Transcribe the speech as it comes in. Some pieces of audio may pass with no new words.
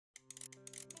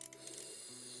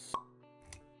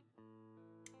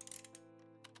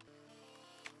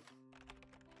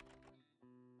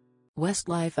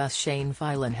Westlife's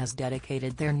Filan has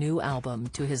dedicated their new album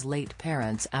to his late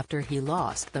parents after he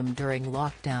lost them during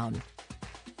lockdown.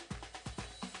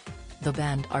 The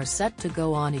band are set to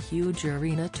go on a huge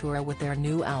arena tour with their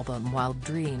new album Wild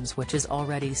Dreams, which is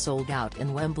already sold out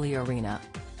in Wembley Arena.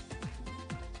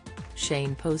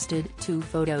 Shane posted 2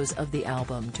 photos of the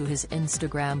album to his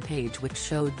Instagram page, which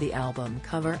showed the album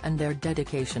cover and their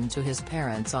dedication to his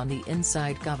parents on the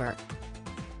inside cover.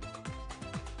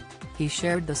 He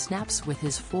shared the snaps with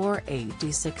his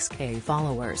 486k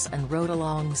followers and wrote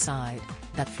alongside,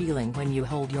 "That feeling when you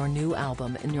hold your new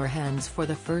album in your hands for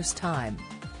the first time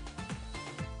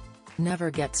never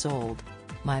gets old.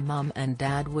 My mum and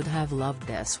dad would have loved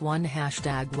this one.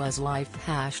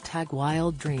 #Westlife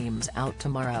 #Wild Dreams out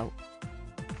tomorrow."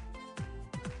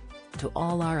 To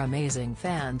all our amazing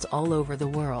fans all over the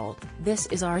world, this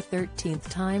is our 13th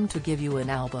time to give you an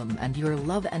album, and your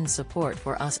love and support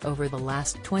for us over the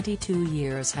last 22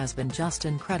 years has been just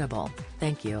incredible.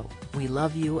 Thank you, we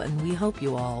love you, and we hope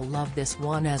you all love this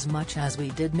one as much as we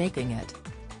did making it.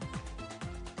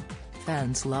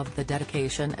 Fans loved the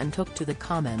dedication and took to the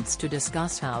comments to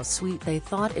discuss how sweet they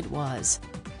thought it was.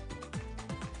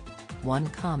 One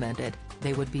commented,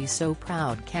 "They would be so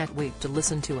proud, can't wait to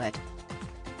listen to it."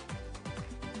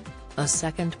 A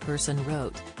second person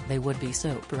wrote, "They would be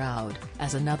so proud,"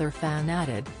 as another fan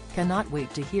added, "Cannot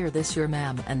wait to hear this, your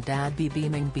mom and dad be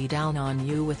down on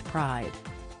you with pride."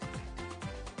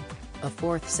 A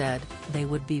fourth said, "They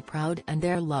would be proud and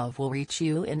their love will reach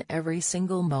you in every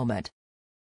single moment."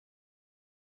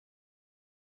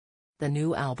 The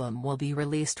new album will be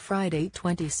released Friday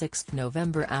 26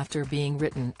 November after being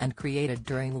written and created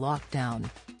during lockdown.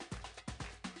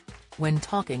 When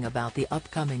talking about the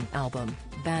upcoming album,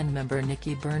 band member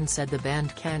Nicky Byrne said the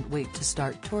band can't wait to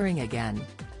start touring again.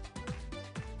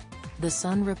 The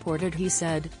Sun reported he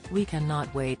said, "We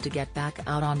cannot wait to get back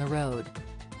out on the road.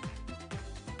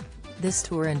 This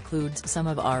tour includes some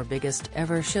of our biggest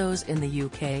ever shows in the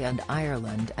UK and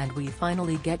Ireland, and we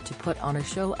finally get to put on a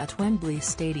show at Wembley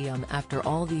Stadium after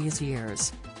all these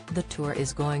years. The tour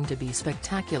is going to be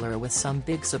spectacular with some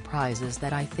big surprises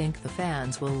that I think the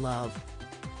fans will love.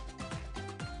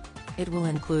 It will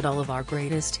include all of our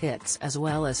greatest hits as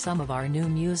well as some of our new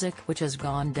music which has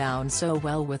gone down so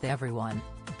well with everyone.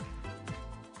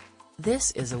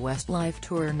 This is a Westlife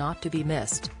tour not to be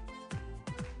missed.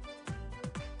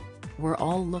 We're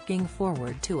all looking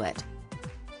forward to it."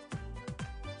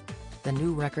 The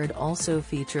new record also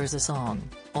features a song,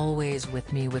 "Always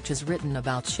With Me," which is written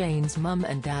about Shane's mum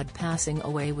and dad passing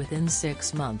away within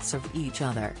 6 months of each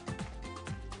other.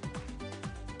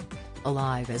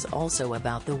 Alive is also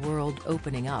about the world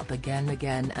opening up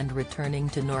again and returning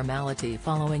to normality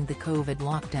following the COVID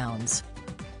lockdowns.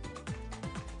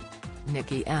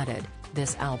 Nicky added,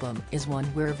 "This album is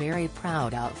one we're very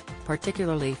proud of,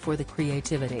 particularly for the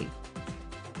creativity."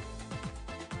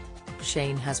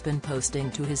 Shane has been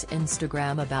posting to his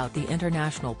Instagram about the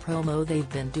international promo they've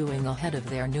been doing ahead of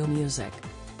their new music.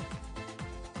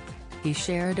 He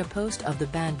shared a post of the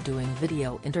band doing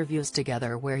video interviews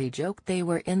together where he joked they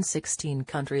were in 16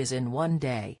 countries in one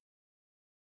day.